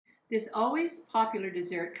This always popular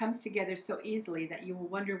dessert comes together so easily that you will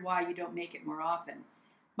wonder why you don't make it more often.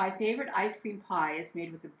 My favorite ice cream pie is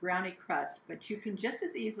made with a brownie crust, but you can just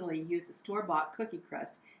as easily use a store-bought cookie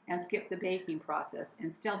crust and skip the baking process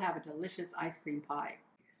and still have a delicious ice cream pie.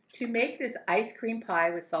 To make this ice cream pie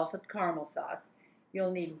with salted caramel sauce,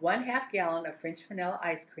 you'll need 1/2 gallon of French vanilla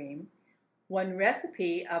ice cream, one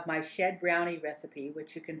recipe of my shed brownie recipe,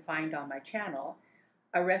 which you can find on my channel,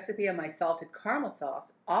 a recipe of my salted caramel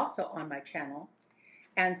sauce, also on my channel,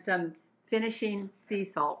 and some finishing sea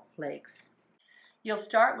salt flakes. You'll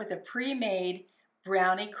start with a pre-made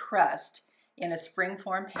brownie crust in a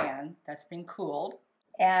springform pan that's been cooled.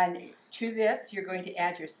 And to this, you're going to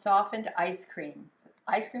add your softened ice cream.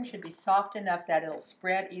 Ice cream should be soft enough that it'll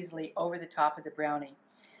spread easily over the top of the brownie.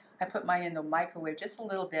 I put mine in the microwave just a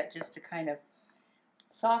little bit just to kind of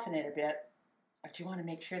soften it a bit, but you want to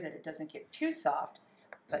make sure that it doesn't get too soft.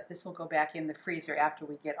 But this will go back in the freezer after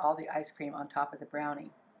we get all the ice cream on top of the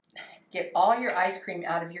brownie. Get all your ice cream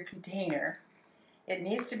out of your container. It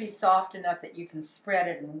needs to be soft enough that you can spread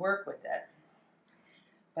it and work with it,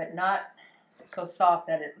 but not so soft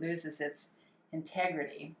that it loses its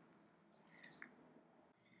integrity.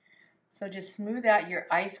 So just smooth out your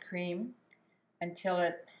ice cream until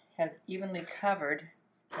it has evenly covered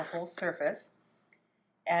the whole surface.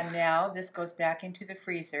 And now this goes back into the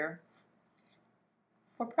freezer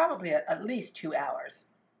for probably at least 2 hours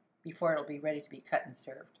before it'll be ready to be cut and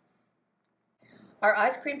served. Our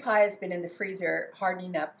ice cream pie has been in the freezer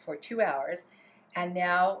hardening up for 2 hours, and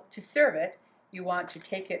now to serve it, you want to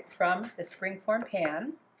take it from the springform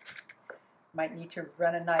pan. Might need to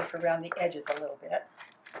run a knife around the edges a little bit.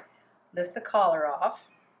 Lift the collar off,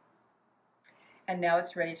 and now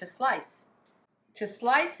it's ready to slice. To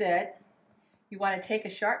slice it, you want to take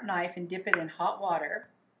a sharp knife and dip it in hot water.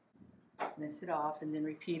 Rinse it off and then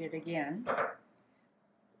repeat it again.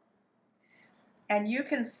 And you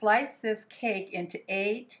can slice this cake into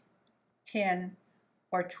 8, 10,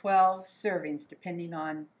 or 12 servings, depending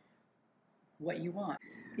on what you want.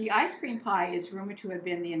 The ice cream pie is rumored to have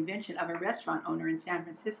been the invention of a restaurant owner in San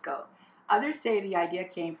Francisco. Others say the idea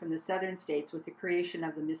came from the southern states with the creation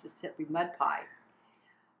of the Mississippi mud pie.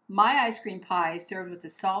 My ice cream pie, served with a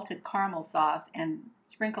salted caramel sauce and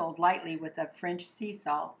sprinkled lightly with a French sea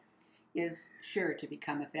salt, is sure to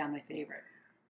become a family favorite.